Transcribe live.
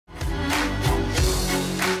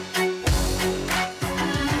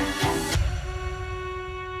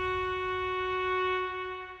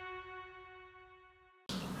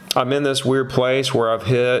I'm in this weird place where I've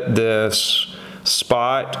hit this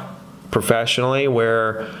spot professionally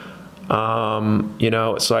where, you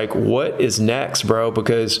know, it's like, what is next, bro?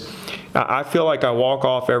 Because I feel like I walk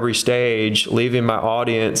off every stage leaving my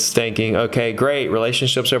audience thinking, okay, great,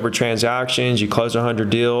 relationships over transactions, you close 100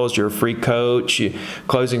 deals, you're a free coach,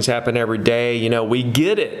 closings happen every day, you know, we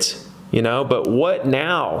get it, you know, but what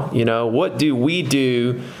now? You know, what do we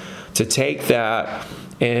do to take that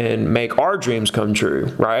and make our dreams come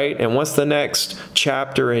true, right? And what's the next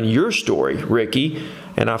chapter in your story, Ricky?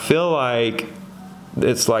 And I feel like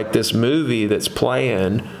it's like this movie that's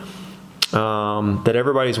playing, that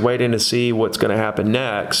everybody's waiting to see what's going to happen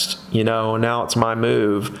next, you know, and now it's my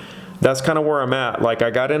move. That's kind of where I'm at. Like,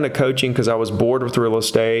 I got into coaching because I was bored with real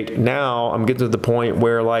estate. Now I'm getting to the point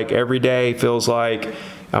where, like, every day feels like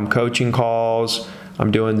I'm coaching calls,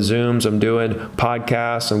 I'm doing Zooms, I'm doing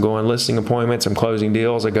podcasts, I'm going listing appointments, I'm closing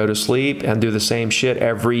deals, I go to sleep and do the same shit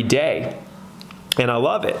every day. And I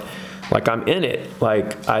love it. Like, I'm in it.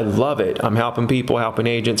 Like, I love it. I'm helping people, helping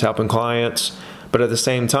agents, helping clients. But at the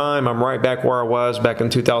same time, I'm right back where I was back in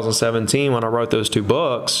 2017 when I wrote those 2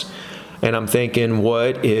 books. And I'm thinking,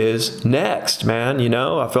 what is next, man? You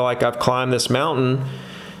know, I feel like I've climbed this mountain.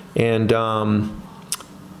 And,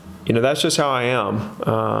 you know, that's just how I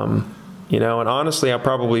am. You know, and honestly, I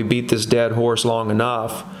probably beat this dead horse long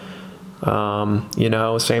enough. You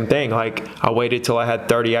know, same thing. Like, I waited till I had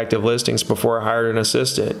 30 active listings before I hired an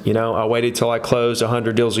assistant. You know, I waited till I closed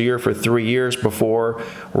 100 deals a year for 3 years before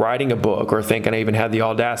writing a book or thinking I even had the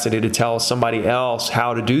audacity to tell somebody else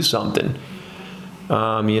how to do something.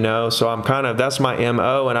 You know, so I'm kind of, that's my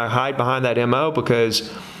MO, and I hide behind that MO because,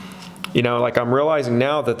 you know, like, I'm realizing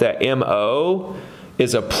now that that MO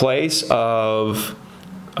is a place of,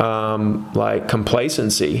 like,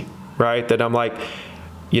 complacency, right? That I'm like,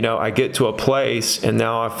 you know, I get to a place and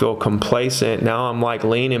now I feel complacent. Now I'm like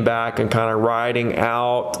leaning back and kind of riding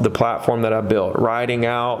out the platform that I built, riding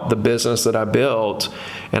out the business that I built.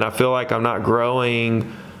 And I feel like I'm not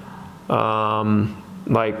growing,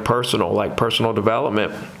 like personal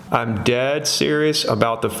development. I'm dead serious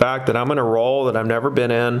about the fact that I'm in a role that I've never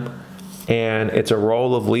been in. And it's a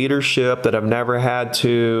role of leadership that I've never had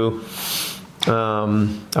to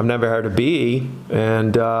be.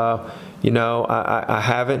 And, you know, I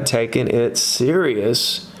haven't taken it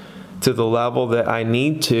serious to the level that I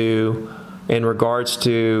need to in regards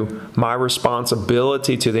to my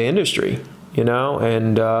responsibility to the industry, you know,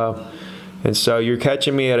 and so you're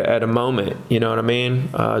catching me at a moment, you know what I mean,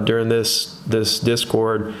 during this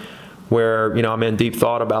Discord where, you know, I'm in deep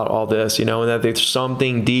thought about all this, you know, and that there's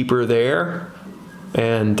something deeper there.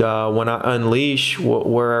 And when I unleash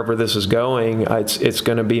wherever this is going, it's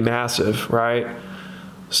going to be massive, right?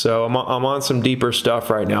 So I'm on some deeper stuff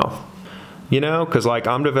right now, you know, because, like,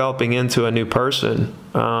 I'm developing into a new person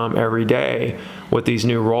every day with these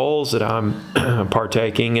new roles that I'm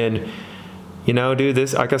partaking in. You know, dude,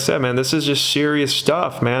 this, like I said, man, this is just serious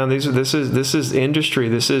stuff, man. This is industry.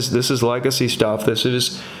 This is legacy stuff. This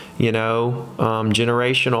is, you know,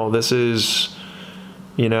 generational. This is,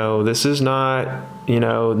 you know, this is not, you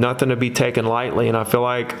know, nothing to be taken lightly. And I feel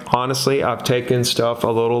like, honestly, I've taken stuff a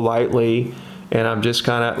little lightly. And I'm just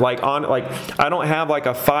kind of like I don't have like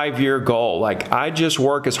a 5-year goal. Like, I just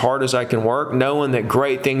work as hard as I can work, knowing that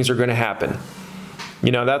great things are going to happen.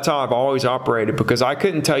 You know, that's how I've always operated, because I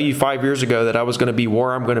couldn't tell you 5 years ago that I was going to be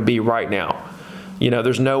where I'm going to be right now. You know,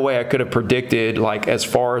 there's no way I could have predicted, like, as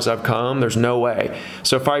far as I've come. There's no way.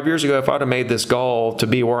 So 5 years ago, if I'd have made this goal to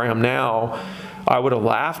be where I am now, I would have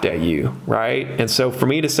laughed at you, right? And so for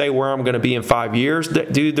me to say where I'm going to be in 5 years,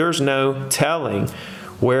 dude, there's no telling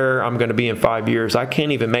where I'm going to be in 5 years. I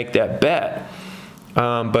can't even make that bet.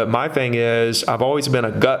 But my thing is, I've always been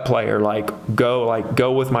a gut player,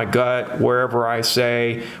 go with my gut wherever I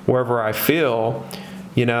say, wherever I feel,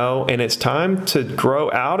 you know, and it's time to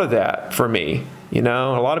grow out of that for me. You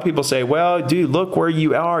know, a lot of people say, well, dude, look where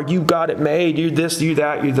you are. You got it made. You this, you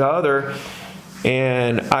that, you the other.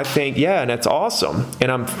 And I think, yeah, and that's awesome.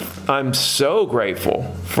 And I'm so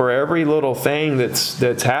grateful for every little thing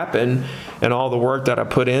that's happened and all the work that I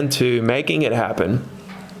put into making it happen.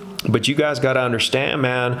 But you guys got to understand,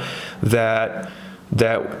 man, that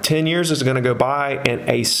 10 years is going to go by in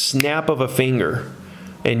a snap of a finger,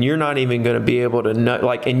 and you're not even going to be able to know,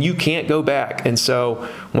 like, and you can't go back. And so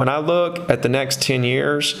when I look at the next 10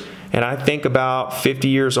 years and I think about 50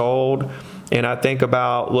 years old, and I think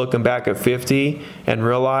about looking back at 50 and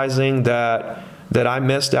realizing that I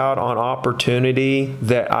missed out on opportunity,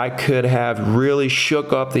 that I could have really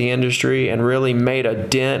shook up the industry and really made a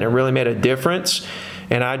dent and really made a difference.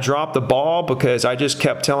 And I dropped the ball because I just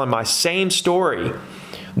kept telling my same story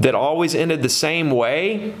that always ended the same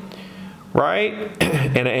way, right?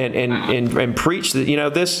 And preach that, you know,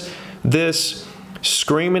 this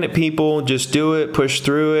screaming at people, just do it, push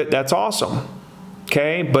through it, that's awesome.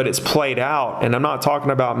 Okay, but it's played out. And I'm not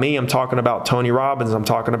talking about me, I'm talking about Tony Robbins, I'm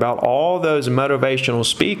talking about all those motivational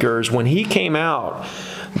speakers. When he came out,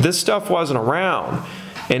 this stuff wasn't around,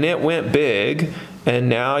 and it went big. And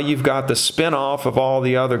now you've got the spinoff of all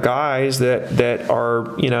the other guys that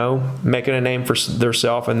are, you know, making a name for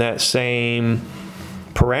themselves in that same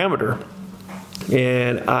parameter.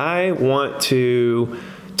 And I want to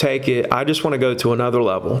take it, I just want to go to another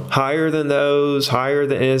level, higher than those, higher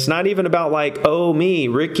than, and it's not even about like, oh, me,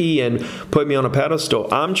 Ricky, and put me on a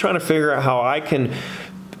pedestal. I'm trying to figure out how I can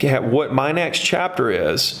get what my next chapter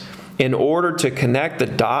is in order to connect the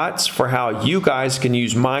dots for how you guys can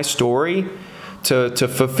use my story to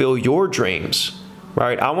fulfill your dreams,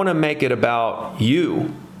 right? I want to make it about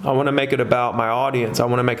you. I want to make it about my audience. I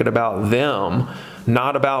want to make it about them,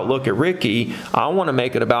 not about look at Ricky. I want to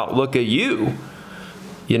make it about look at you.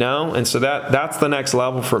 You know, and so that's the next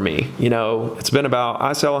level for me. You know, it's been about,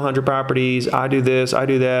 I sell 100 properties, I do this, I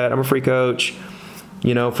do that, I'm a free coach,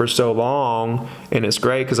 you know, for so long. And it's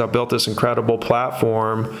great because I built this incredible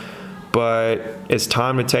platform, but it's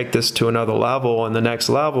time to take this to another level. And the next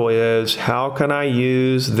level is, how can I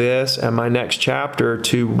use this and my next chapter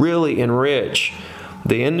to really enrich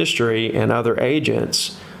the industry and other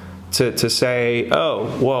agents to say,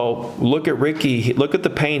 oh, well, look at Ricky, look at the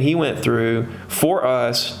pain he went through for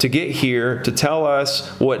us to get here, to tell us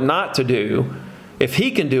what not to do. If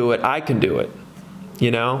he can do it, I can do it.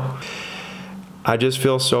 You know, I just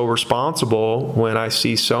feel so responsible when I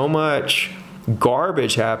see so much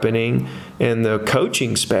garbage happening in the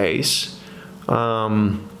coaching space, you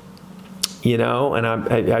know, and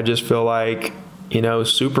I just feel like, you know,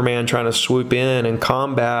 Superman trying to swoop in and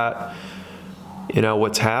combat, you know,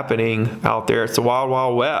 what's happening out there. It's the wild,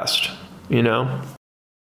 wild west, you know.